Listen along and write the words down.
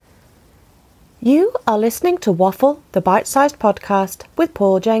You are listening to Waffle, the bite-sized podcast with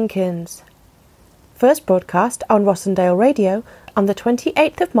Paul Jenkins. First broadcast on Rossendale Radio on the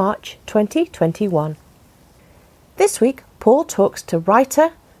 28th of March 2021. This week, Paul talks to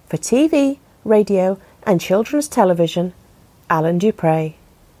writer for TV, radio and children's television, Alan Dupre.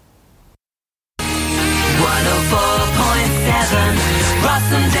 104.7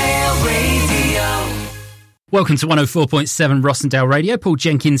 Rossendale Radio. Welcome to 104.7 Rossendale Radio. Paul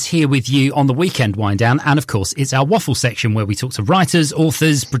Jenkins here with you on the weekend wind down. And of course, it's our waffle section where we talk to writers,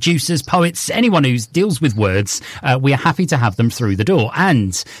 authors, producers, poets, anyone who deals with words. We are happy to have them through the door.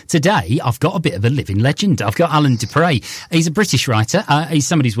 And today I've got a bit of a living legend. I've got Alan Dupre. He's a British writer. He's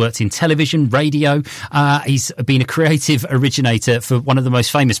somebody who's worked in television, radio. He's been a creative originator for one of the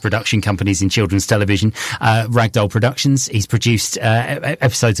most famous production companies in children's television, Ragdoll Productions. He's produced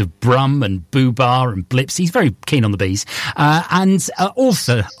episodes of Brum and Boo Bar and Blips. He's very keen on the bees, and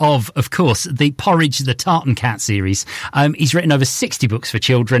author of course, the Porridge the Tartan Cat series. He's written over 60 books for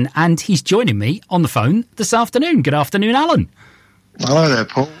children, and he's joining me on the phone this afternoon. Good afternoon, Alan. Hello there,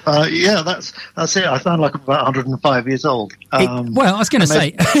 Paul. Yeah, that's it. I sound like I'm about 105 years old. Well, I was going to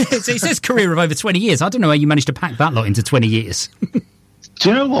say, it says career of over 20 years. I don't know how you managed to pack that lot into 20 years. Do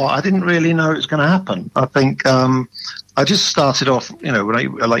you know what? I didn't really know it was going to happen. I think I just started off,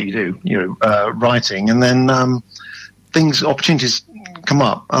 like you do, writing, and then opportunities come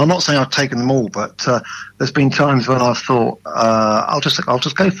up. I'm not saying I've taken them all, but there's been times when I've thought I'll just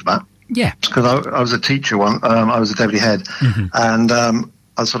go for that. Yeah, because I was a teacher once. I was a deputy head, and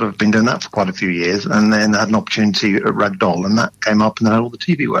I've sort of been doing that for quite a few years, and then had an opportunity at Ragdoll, and that came up, and then I had all the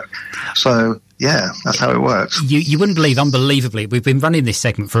TV work. So. Yeah, that's how it works. You wouldn't believe, unbelievably, we've been running this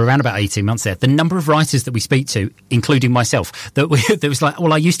segment for around about 18 months there. The number of writers that we speak to, including myself, that was like,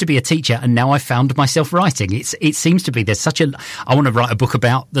 well, I used to be a teacher and now I found myself writing. It seems to be there's such a... I want to write a book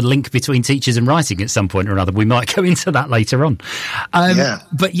about the link between teachers and writing at some point or another. We might go into that later on.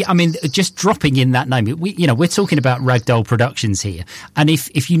 But yeah, I mean, just dropping in that name, we're talking about Ragdoll Productions here. And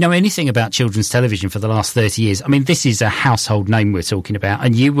if you know anything about children's television for the last 30 years, I mean, this is a household name we're talking about.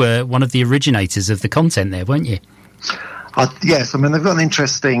 And you were one of the originators of the content there, weren't you? Yes, I mean, they've got an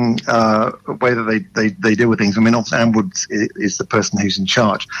interesting way that they deal with things. I mean, obviously, Anne Wood is the person who's in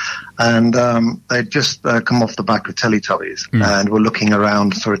charge. And they'd just come off the back of Teletubbies and were looking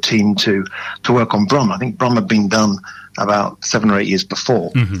around for a team to work on Brum. I think Brum had been done about 7 or 8 years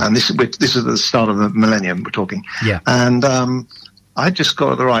before. And this is the start of the millennium, we're talking. Yeah. And I just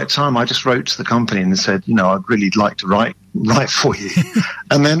got at the right time. I just wrote to the company and said, I'd really like to write for you.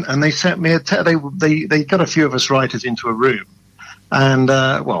 and they sent me they got a few of us writers into a room. And,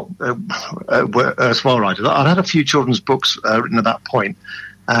 erstwhile writers. I'd had a few children's books written at that point.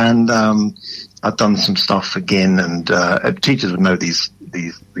 And I'd done some stuff again. And teachers would know these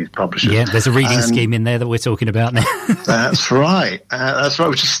publishers. Yeah, there's a reading scheme in there that we're talking about now. That's right.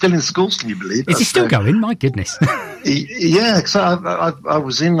 Which is still in schools, can you believe? Is it still going? My goodness. Yeah, because I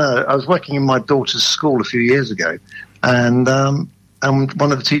was working in my daughter's school a few years ago, and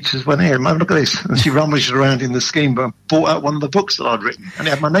one of the teachers went, "Here, look at this," and she rummaged around in the scheme, but brought out one of the books that I'd written, and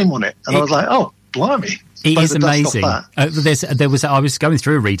it had my name on it, and I was like, "Oh, blimey." It is amazing. I was going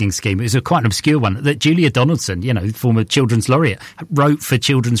through a reading scheme. It was quite an obscure one that Julia Donaldson, former children's laureate, wrote for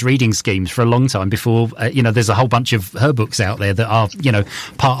children's reading schemes for a long time before, there's a whole bunch of her books out there that are,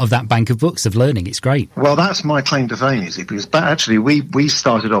 part of that bank of books of learning. It's great. Well, that's my claim to fame, you see, because actually we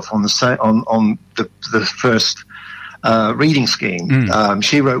started off on the first reading scheme.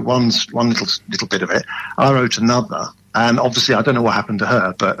 She wrote one little bit of it. I wrote another. And obviously, I don't know what happened to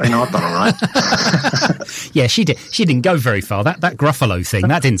her, but I've done all right. Yeah, she did. She didn't go very far. That Gruffalo thing,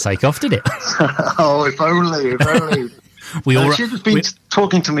 that didn't take off, did it? Oh, if only. She'd just been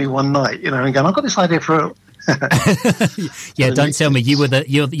talking to me one night, and going, "I've got this idea for." Yeah, don't tell me you're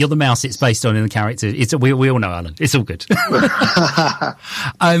the mouse it's based on in the character. We all know, Alan. It's all good.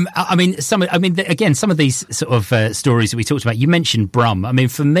 Some of these sort of stories that we talked about. You mentioned Brum. I mean,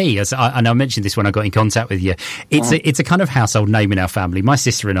 for me, as I mentioned this when I got in contact with you, it's a kind of household name in our family. My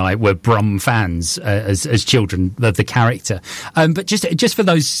sister and I were Brum fans as children of the character. But just for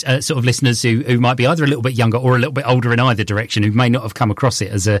those sort of listeners who might be either a little bit younger or a little bit older in either direction, who may not have come across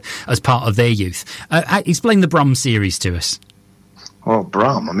it as part of their youth, explain the Brum series to us. Well,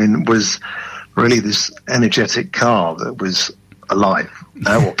 Brum, was really this energetic car that was alive,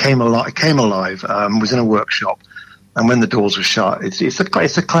 or came alive, was in a workshop, and when the doors were shut, it's a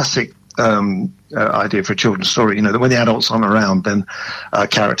classic idea for a children's story, that when the adults aren't around, then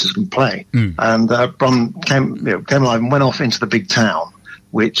characters can play. And Brum came alive and went off into the big town,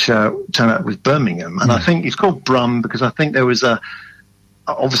 which turned out was Birmingham. And I think it's called Brum because I think there was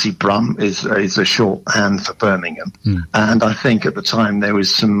obviously Brum is a shorthand for Birmingham, and I think at the time there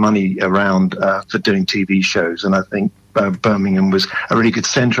was some money around for doing TV shows, and I think Birmingham was a really good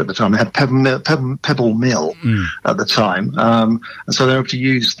centre at the time. They had Pebble Mill at the time, and so they were able to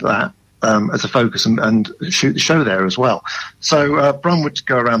use that as a focus and shoot the show there as well. So Brum would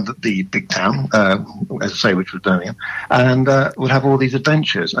go around the big town, as I say, which was Birmingham, and would have all these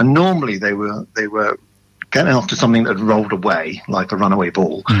adventures. And normally they were getting after something that had rolled away, like a runaway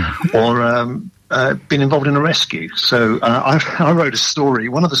ball, or been involved in a rescue. So I wrote a story.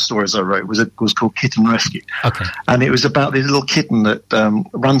 One of the stories I wrote was called Kitten Rescue. Okay. And it was about this little kitten that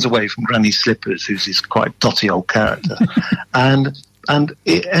runs away from Granny Slippers, who's this quite dotty old character. And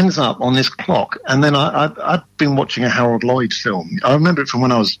it ends up on this clock. And then I'd been watching a Harold Lloyd film. I remember it from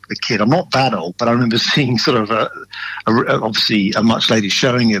when I was a kid. I'm not that old, but I remember seeing sort of obviously a much later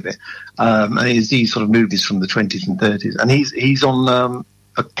showing of it. And it's these sort of movies from the 20s and 30s. And he's on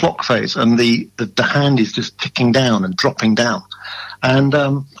a clock face, and the hand is just ticking down and dropping down. And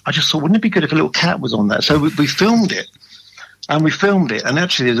I just thought, wouldn't it be good if a little cat was on that? So we filmed it. And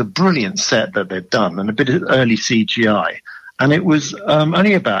actually there's a brilliant set that they've done and a bit of early CGI. And it was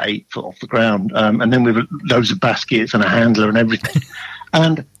only about 8 foot off the ground, and then with loads of baskets and a handler and everything.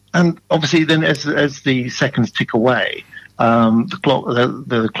 and obviously then as the seconds tick away,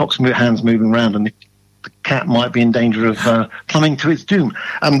 the clock's hands moving around, and the cat might be in danger of plumbing to its doom.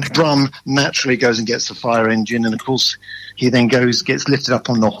 And Brum naturally goes and gets the fire engine, and of course he then gets lifted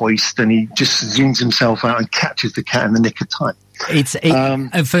up on the hoist, and he just zooms himself out and catches the cat in the nick of time.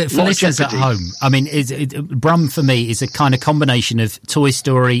 For listeners at home, I mean, Brum for me is a kind of combination of Toy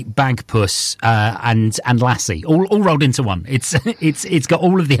Story, Bagpuss, and Lassie, all rolled into one. It's got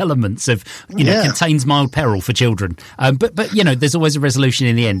all of the elements of contains mild peril for children, but there's always a resolution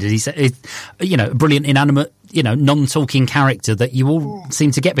in the end. And he's a brilliant inanimate, non-talking character that you all seem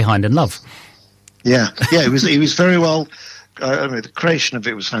to get behind and love. Yeah, he was very well. The creation of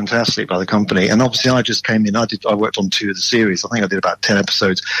it was fantastic by the company, and obviously I just came in. I worked on 2 of the series. I think I did about 10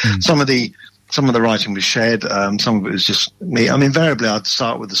 episodes. Some of the writing was shared. Some of it was just me. I mean, invariably I'd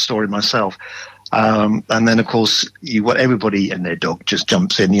start with the story myself, and then of course everybody and their dog just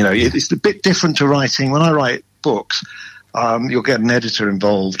jumps in. It's a bit different to writing. When I write books, you'll get an editor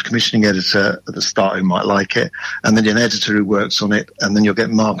involved, commissioning editor at the start who might like it, and then an editor who works on it, and then you'll get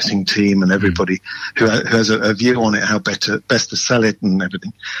marketing team and everybody who has a view on it, how best to sell it and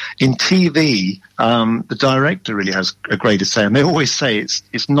everything. In TV, the director really has a greater say, and they always say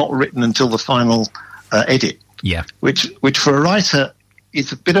it's not written until the final edit. Yeah, which for a writer,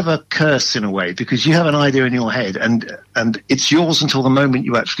 it's a bit of a curse in a way, because you have an idea in your head and it's yours until the moment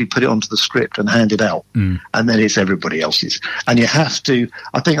you actually put it onto the script and hand it out, and then it's everybody else's. And you have to,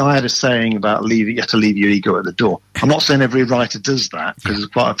 I think I had a saying about you have to leave your ego at the door. I'm not saying every writer does that, because there's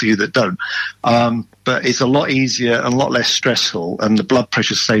quite a few that don't, but it's a lot easier and a lot less stressful, and the blood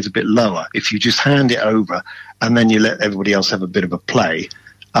pressure stays a bit lower if you just hand it over and then you let everybody else have a bit of a play.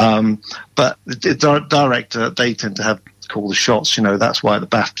 But the director, they tend to call the shots, that's why at the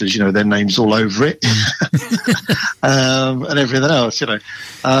BAFTAs, their name's all over it, and everything else,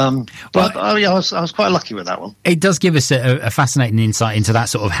 But I was quite lucky with that one. It does give us a fascinating insight into that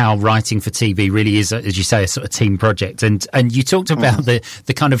sort of how writing for TV really is, as you say, a sort of team project. And you talked about the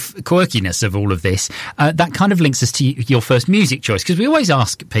kind of quirkiness of all of this. That kind of links us to your first music choice, because we always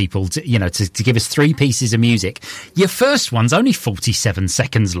ask people to give us 3 pieces of music. Your first one's only 47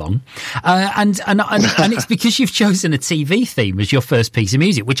 seconds long, and it's because you've chosen a TV theme as your first piece of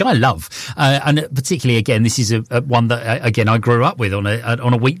music, which I love, and particularly again, this is a one that again I grew up with on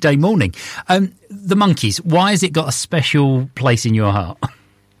a weekday morning. The Monkees. Why has it got a special place in your heart?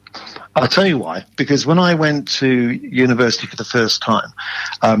 I'll tell you why. Because when I went to university for the first time,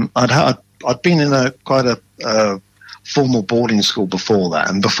 I'd been in quite a formal boarding school before that,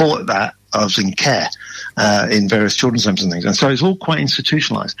 and before that I was in care in various children's homes and things, and so it's all quite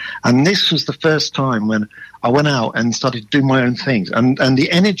institutionalized. And this was the first time when I went out and started to do my own things, and the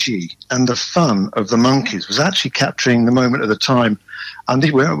energy and the fun of the Monkees was actually capturing the moment of the time. And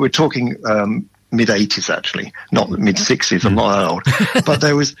we're talking mid-80s, actually, not mid-60s. I'm not that old, but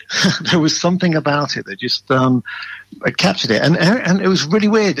there was something about it that just captured it, and it was really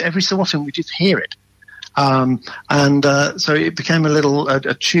weird. Every so often we just hear it. So it became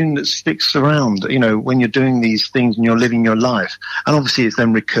a tune that sticks around, when you're doing these things and you're living your life. And obviously it's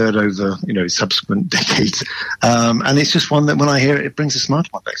then recurred over, subsequent decades. And it's just one that when I hear it, it brings a smile to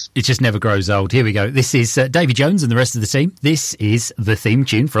my face. It just never grows old. Here we go. This is Davy Jones and the rest of the team. This is the theme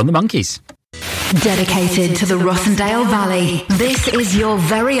tune from the Monkees. Dedicated to the Rossendale Valley, this is your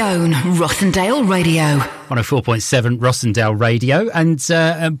very own Rossendale Radio. 104.7 Rossendale Radio,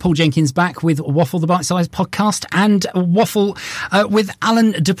 and Paul Jenkins back with Waffle, the Bite-Sized Podcast, and Waffle with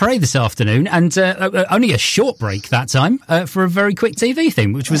Alan Dupre this afternoon, and only a short break that time for a very quick TV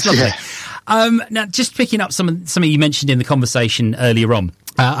thing, which was lovely. Yeah. Now, just picking up something you mentioned in the conversation earlier on.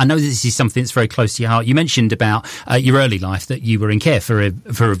 I know this is something that's very close to your heart. You mentioned about your early life, that you were in care for a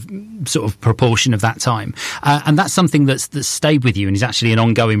sort of proportion of that time, and that's something that's stayed with you and is actually an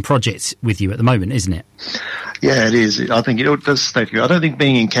ongoing project with you at the moment, isn't it? Yeah, it is. I think it does stay with you. I don't think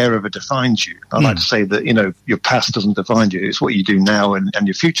being in care ever defines you. I like to say that, you know, your past doesn't define you. It's what you do now and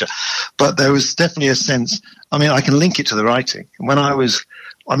your future. But there was definitely a sense, I mean, I can link it to the writing. I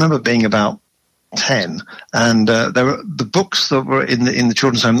remember being about 10, and there were the books that were in the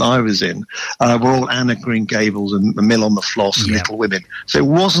children's home that I was in were all Anne of Green Gables and The Mill on the Floss and Little Women. So it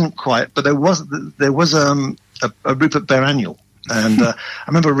wasn't quite, but there was a Rupert Bear annual, and I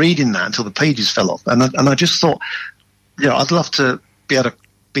remember reading that until the pages fell off, and I just thought, you know, I'd love to be able to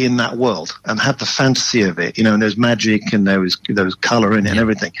be in that world and have the fantasy of it, you know, and there's magic and there was colour in it and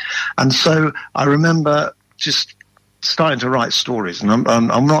everything, and so I remember just starting to write stories, and I'm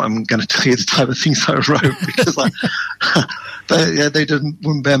going to tell you the type of things I wrote because they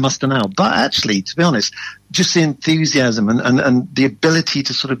wouldn't bear muster now. But actually, to be honest, just the enthusiasm and the ability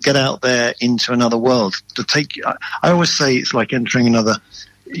to sort of get out there into another world, to take. I always say it's like entering another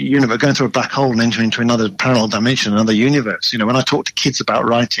universe, going through a black hole and entering into another parallel dimension, another universe. You know, when I talk to kids about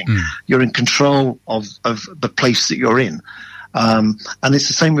writing, you're in control of the place that you're in. And it's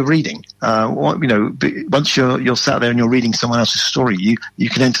the same with reading. You know, once you're sat there and you're reading someone else's story, you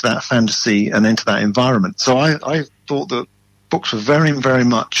can enter that fantasy and enter that environment. So I thought that books were very, very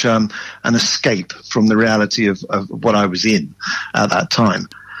much an escape from the reality of what I was in at that time,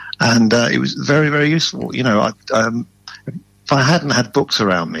 and it was very, very useful. You know, if I hadn't had books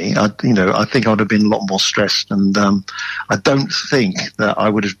around me, I think I would have been a lot more stressed, and I don't think that I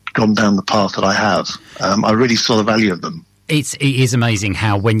would have gone down the path that I have. I really saw the value of them. It is amazing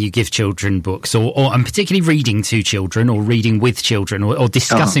how when you give children books, and particularly reading to children or reading with children or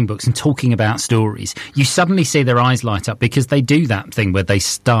discussing books and talking about stories, you suddenly see their eyes light up because they do that thing where they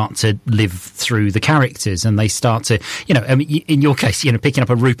start to live through the characters and they start to, you know, I mean, in your case, you know, picking up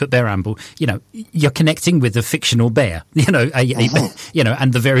a Rupert Bear amble, you know, you're connecting with a fictional bear, you know, you know,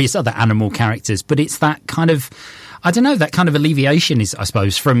 and the various other animal characters. But it's that kind of, I don't know, that kind of alleviation is, I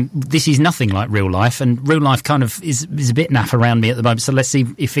suppose, from this is nothing like real life, and real life kind of is a bit naff around me at the moment, so let's see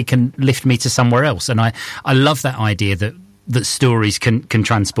if it can lift me to somewhere else. And I love that idea that stories can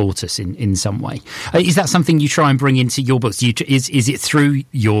transport us in some way. Is that something you try and bring into your books? Is it through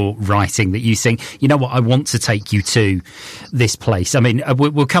your writing that you think, you know what, I want to take you to this place? I mean,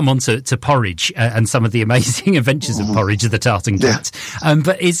 we'll come on to Porridge and some of the amazing adventures of Porridge the Tartan Cat.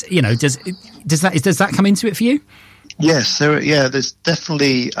 But does that come into it for you? Yes, there's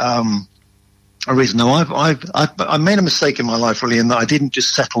definitely a reason. Now, I made a mistake in my life, really, in that I didn't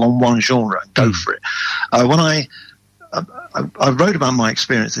just settle on one genre and go for it. When I wrote about my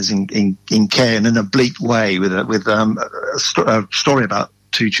experiences in care in an oblique way with a story about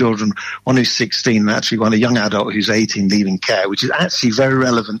two children, one who's 16 and actually one a young adult who's 18 leaving care, which is actually very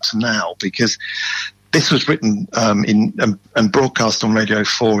relevant to now because this was written and broadcast on Radio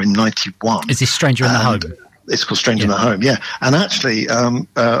 4 in 91. Is this Stranger in the Home? It's called Stranger in the Home, yeah. And actually,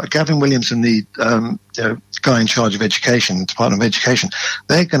 Gavin Williamson, the guy in charge of education, Department of Education,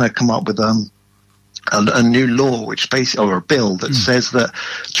 they're going to come up with a new law, or a bill that says that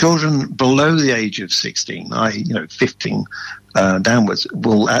children below the age of 16, 15 downwards,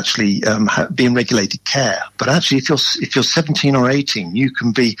 will actually be in regulated care. But actually, if you're 17 or 18, you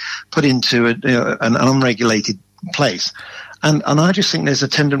can be put into an unregulated place. And I just think there's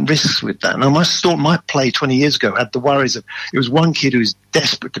attendant risks with that. Now, my play 20 years ago had the worries of, it was one kid who was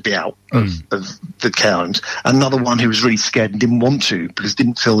desperate to be out of the care homes, another one who was really scared and didn't want to because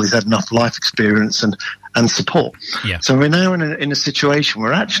didn't feel he's had enough life experience and support. Yeah. So we're now in a situation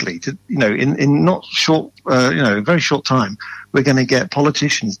where actually, in not short, very short time, we're going to get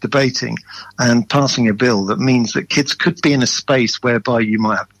politicians debating and passing a bill that means that kids could be in a space whereby you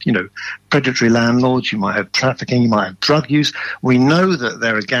might have, predatory landlords, you might have trafficking, you might have drug use. We know that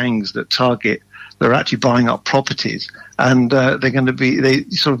there are gangs that they're actually buying up properties and they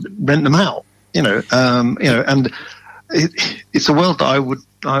sort of rent them out, and it's a world that I would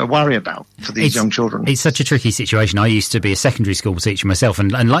worry about for these young children. It's such a tricky situation. I used to be a secondary school teacher myself,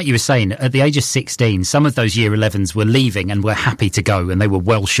 and like you were saying, at the age of 16, some of those year 11s were leaving and were happy to go, and they were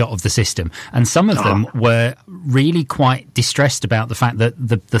well shot of the system. And some of them were really quite distressed about the fact that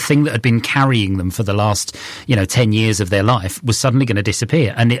the thing that had been carrying them for the last 10 years of their life was suddenly going to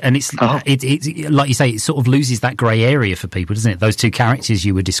disappear. And it's like you say, it sort of loses that grey area for people, doesn't it? Those two characters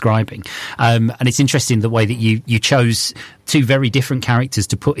you were describing, and it's interesting the way that you chose two very different characters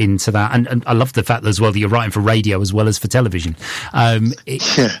to put into that, and I love the fact as well that you're writing for radio as well as for television.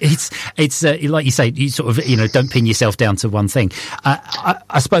 It's like you say, you sort of don't pin yourself down to one thing.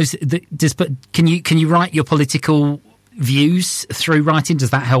 I suppose can you write your political views through writing?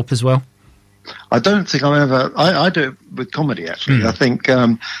 Does that help as well? I don't think I do it with comedy, actually. I think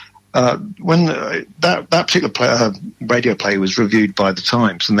when that particular radio play was reviewed by the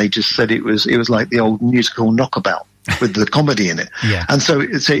Times, and they just said it was like the old musical Knockabout with the comedy in it. Yeah. And so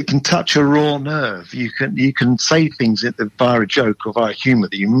it can touch a raw nerve. You can say things via a joke or via humour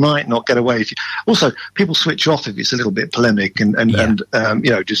that you might not get away with. Also, people switch off if it's a little bit polemic and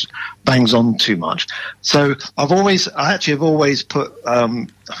just bangs on too much. So I actually have always put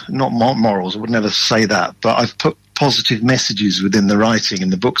not morals. I would never say that, but I've put positive messages within the writing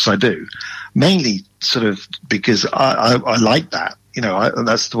and the books I do, mainly sort of because I like that.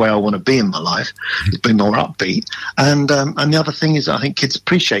 That's the way I want to be in my life, is be more upbeat. And the other thing is, I think kids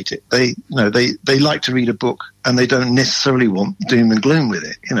appreciate it. They like to read a book, and they don't necessarily want doom and gloom with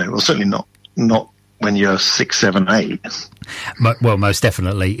it. Well, certainly not when you're 6, 7, 8. Well, most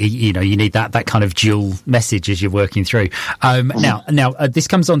definitely. You need that kind of dual message as you're working through. Now, this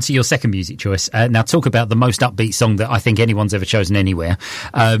comes on to your second music choice. Now, talk about the most upbeat song that I think anyone's ever chosen anywhere.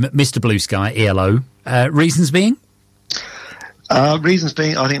 Mr. Blue Sky, ELO. Reasons being? Reasons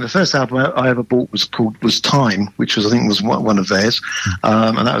being, I think the first album I ever bought was Time, which I think was one of theirs,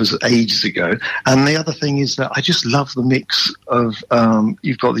 and that was ages ago. And the other thing is that I just love the mix of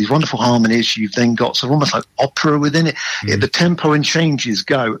you've got these wonderful harmonies, you've then got sort of almost like opera within it. The tempo and changes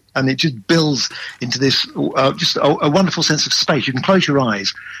go, and it just builds into this just a wonderful sense of space. You can close your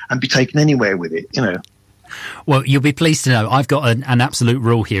eyes and be taken anywhere with it, Well, you'll be pleased to know I've got an absolute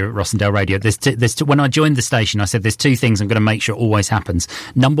rule here at Rossendale Radio. When I joined the station, I said there's two things I'm going to make sure always happens.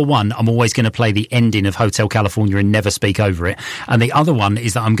 Number one, I'm always going to play the ending of Hotel California and never speak over it. And the other one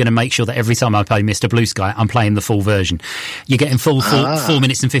is that I'm going to make sure that every time I play Mr. Blue Sky, I'm playing the full version. You're getting 4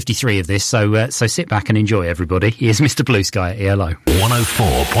 minutes and 53 of this, so sit back and enjoy, everybody. Here's Mr. Blue Sky at ELO.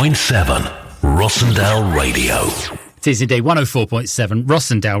 104.7 Rossendale Radio. It is indeed 104.7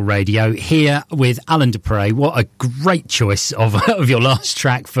 Rossendale Radio, here with Alan Dupre. What a great choice of your last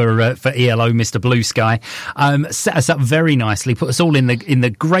track for ELO, Mr. Blue Sky. Set us up very nicely, put us all in the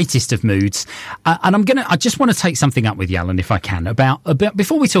greatest of moods. And I just want to take something up with you, Alan, if I can, about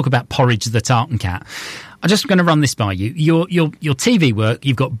before we talk about Porridge the Tartan Cat. I'm just going to run this by you. Your TV work,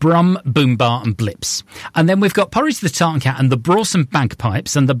 you've got Brum, Boom Bar and Blips. And then we've got Porridge the Tartan Cat and the Brawson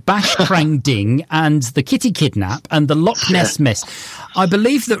Bagpipes and the Bash Krang Ding and the Kitty Kidnap and the Loch Ness Mess. I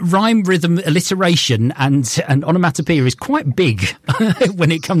believe that rhyme, rhythm, alliteration and onomatopoeia is quite big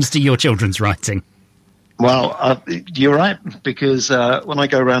when it comes to your children's writing. Well, you're right, because when I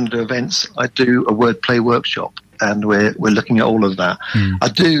go around to events, I do a wordplay workshop, and we're looking at all of that. I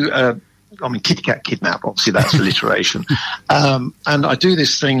do... Kitty Cat Kidnap, obviously that's alliteration. And I do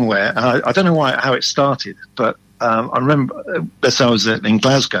this thing where, I don't know how it started, but I remember I was in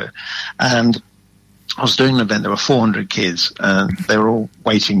Glasgow, and I was doing an event. There were 400 kids, and they were all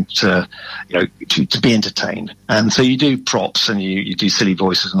waiting to be entertained. And so you do props, and you do silly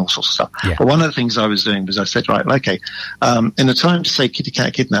voices and all sorts of stuff. Yeah. But one of the things I was doing was I said, right, okay, in the time to say Kitty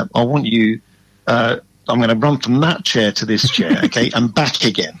Cat Kidnap, I want you, I'm going to run from that chair to this chair, okay, and back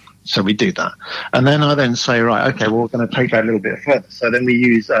again. So we do that. And then I say, right, okay, well, we're going to take that a little bit further. So then we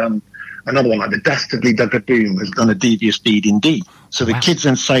use another one, like the Dastardly Duggadoom has done a devious deed indeed. So the kids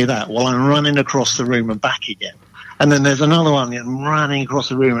then say that while I'm running across the room and back again. And then there's another one, running across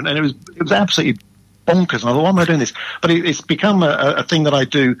the room. And it was absolutely bonkers. And I thought, why am I doing this? But it's become a thing that I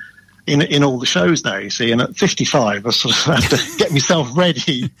do in all the shows now, you see, and at 55 I sort of have to get myself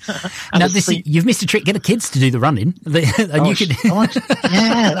ready. Now you've missed a trick. Get the kids to do the running. Yeah, actually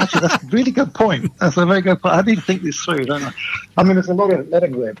that's a really good point. That's a very good point. I need to think this through, don't I? I mean, there's a lot of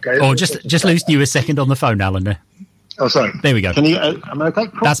letting work. Just lose you a second on the phone, Alan. Oh, sorry. There we go. Can you? Am I okay?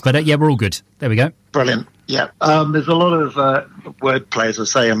 Cool. That's better. Yeah, we're all good. There we go. Brilliant. Yeah. There's a lot of wordplay, as I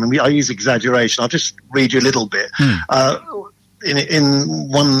say. I mean, I use exaggeration. I'll just read you a little bit. in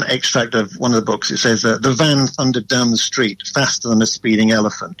one extract of one of the books, it says, the van thundered down the street faster than a speeding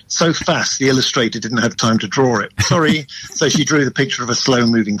elephant. So fast, the illustrator didn't have time to draw it. Sorry. So she drew the picture of a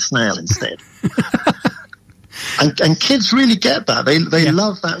slow-moving snail instead. and kids really get that. They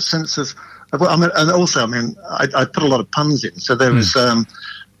love that sense of... Well, I put a lot of puns in. So there was...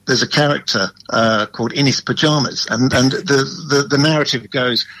 there's a character called In His Pyjamas, and the narrative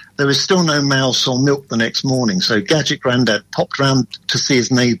goes, there was still no mouse or milk the next morning, so Gadget Grandad popped round to see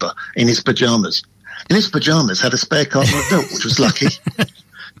his neighbour in his pyjamas. In his pyjamas had a spare carton of milk, which was lucky.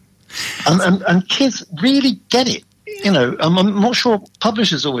 and kids really get it. You know, I'm not sure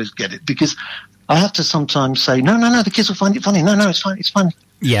publishers always get it, because I have to sometimes say, no, the kids will find it funny. No, it's fine.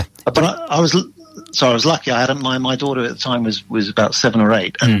 Yeah. But I was lucky. I had my daughter at the time was about 7 or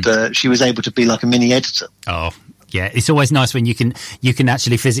 8, and she was able to be like a mini editor. Oh, yeah. It's always nice when you can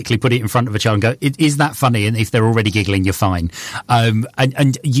actually physically put it in front of a child and go, is that funny? And if they're already giggling, you're fine.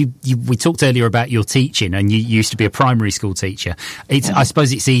 And we talked earlier about your teaching, and you used to be a primary school teacher. I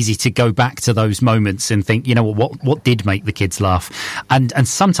suppose it's easy to go back to those moments and think, you know, what did make the kids laugh? And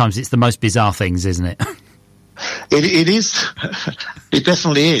sometimes it's the most bizarre things, isn't it? It is. It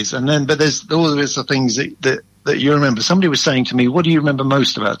definitely is. But there's always the things that you remember. Somebody was saying to me, what do you remember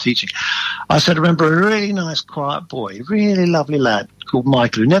most about teaching? I said, I remember a really nice, quiet boy, really lovely lad called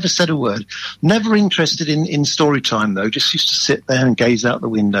Michael, who never said a word, never interested in story time, though, just used to sit there and gaze out the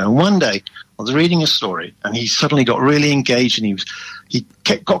window. And one day I was reading a story, and he suddenly got really engaged, and he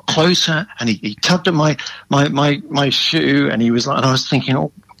got closer, and he tugged at my shoe, and he was like, and I was thinking,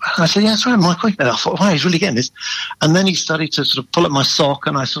 oh, I said, yeah, that's right, Michael. And I thought, wow, he's really getting this. And then he started to sort of pull at my sock,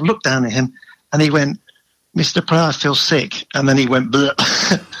 and I sort of looked down at him, and he went, Mr. Pryor, I feel sick. And then he went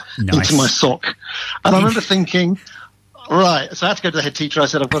into my sock. And I remember thinking, right. So I had to go to the head teacher. I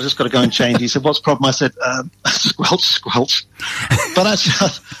said, I've just got to go and change. He said, what's the problem? I said, squelch. But actually,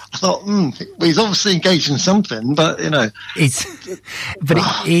 I thought, he's obviously engaged in something, but, you know. It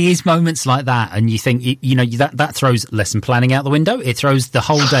is moments like that, and you think, you know, that throws lesson planning out the window. It throws the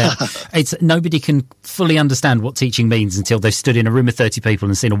whole day out. Nobody can fully understand what teaching means until they've stood in a room of 30 people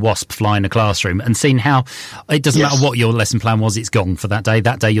and seen a wasp fly in a classroom and seen how it doesn't matter what your lesson plan was, it's gone for that day.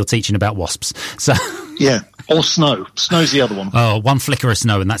 That day you're teaching about wasps. So yeah. Or snow. Snow's the other one. Oh, one flicker of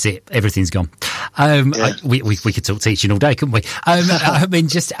snow and that's it. Everything's gone. We could talk teaching all day, couldn't we? I mean,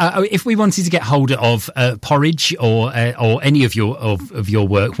 just if we wanted to get hold of Porridge or any of your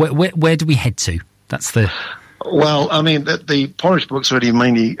work, where do we head to? That's the. Well, I mean, the Porridge books are really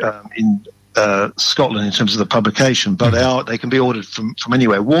mainly in Scotland in terms of the publication, but they can be ordered from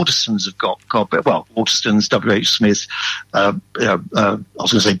anywhere. Waterstones have got Waterstones, W.H. Smith. I was going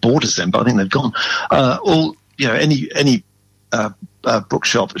to say Borders then, but I think they've gone. Any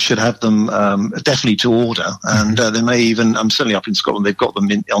bookshop should have them definitely to order, and they may even. I'm certainly up in Scotland. They've got them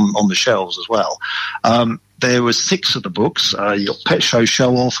on the shelves as well. There were 6 of the books. You got Pet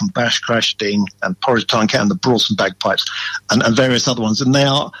Show Off and Bash Crash Ding and Porridge Time Cat and the Brawls and Bagpipes and various other ones, and they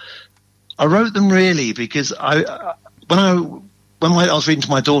are. I wrote them really because when I was reading to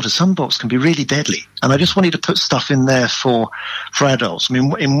my daughter, some books can be really deadly, and I just wanted to put stuff in there for adults. I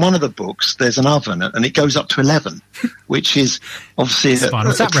mean, in one of the books, there's an oven, and it goes up to 11, which is obviously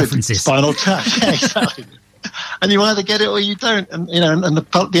Spinal Tap references. Spinal Tap, yeah, exactly. And you either get it or you don't, and you know, and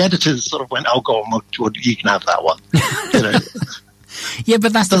the editors sort of went, "Oh, go on, you can have that one," you know. Yeah,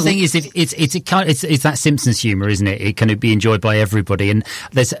 but that's the thing is, it's that Simpsons humour, isn't it? It can be enjoyed by everybody, and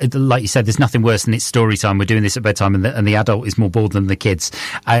there's, like you said, there's nothing worse than it's story time. We're doing this at bedtime, and the adult is more bored than the kids.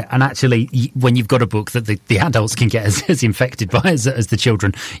 And actually, when you've got a book that the adults can get as infected by as the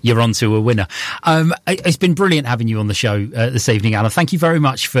children, you're on to a winner. It's been brilliant having you on the show this evening, Alan. Thank you very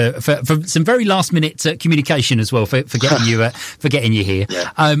much for some very last minute communication as well for getting you here.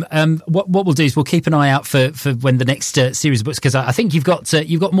 Yeah. What we'll do is we'll keep an eye out for when the next series of books, because I think you've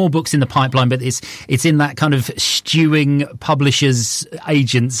got more books in the pipeline, but it's in that kind of stewing publishers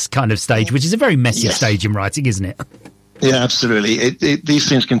agents kind of stage, which is a very messy stage in writing, isn't it? Yeah, absolutely. These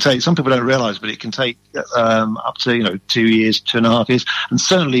things can take. Some people don't realise, but it can take up to 2 years, 2.5 years, and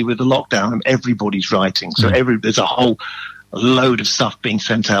certainly with the lockdown, everybody's writing. So there's a whole load of stuff being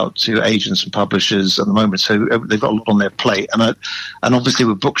sent out to agents and publishers at the moment. So they've got a lot on their plate, and obviously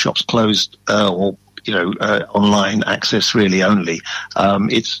with bookshops closed online access really only.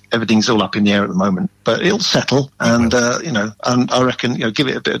 Everything's all up in the air at the moment, but it'll settle, and and I reckon give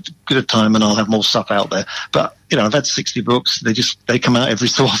it a bit of time, and I'll have more stuff out there. But I've had 60 books. They come out every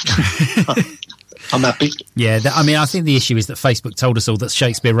so often. I'm happy. Yeah, I think the issue is that Facebook told us all that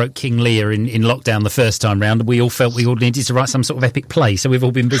Shakespeare wrote King Lear in lockdown the first time round. We all felt we all needed to write some sort of epic play, so we've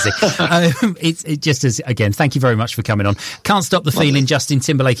all been busy. It just as, again, thank you very much for coming on. Can't Stop the Feeling, Justin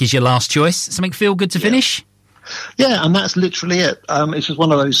Timberlake is your last choice. Something feel good to finish? Yeah, and that's literally it. It's just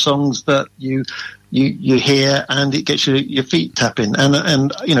one of those songs that you hear and it gets your feet tapping.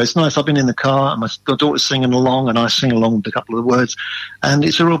 And it's nice. I've been in the car and my daughter's singing along and I sing along with a couple of the words. And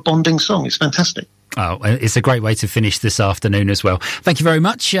it's a real bonding song. It's fantastic. Oh, it's a great way to finish this afternoon as well. Thank you very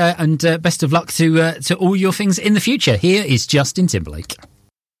much and best of luck to all your things in the future. Here is Justin Timberlake.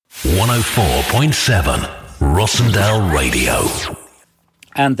 104.7 Rossendale Radio.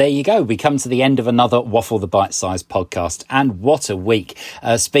 And there you go. We come to the end of another Waffle the Bite-Sized podcast. And what a week.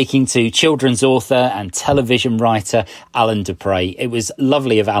 Speaking to children's author and television writer Alan Dupre. It was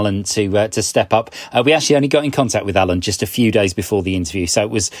lovely of Alan to step up. We actually only got in contact with Alan just a few days before the interview. So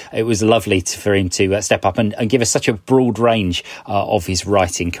it was lovely for him to step up and give us such a broad range of his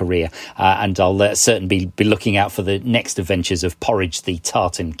writing career. And I'll certainly be looking out for the next adventures of Porridge the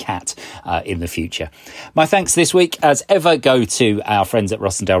Tartan Cat in the future. My thanks this week, as ever, go to our friends at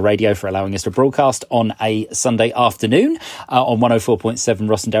Rossendale Radio for allowing us to broadcast on a Sunday afternoon on 104.7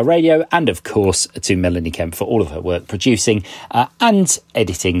 Rossendale Radio, and of course to Melanie Kemp for all of her work producing and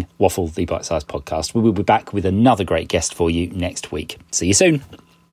editing Waffle the Bite-Sized podcast. We will be back with another great guest for you next week. See you soon.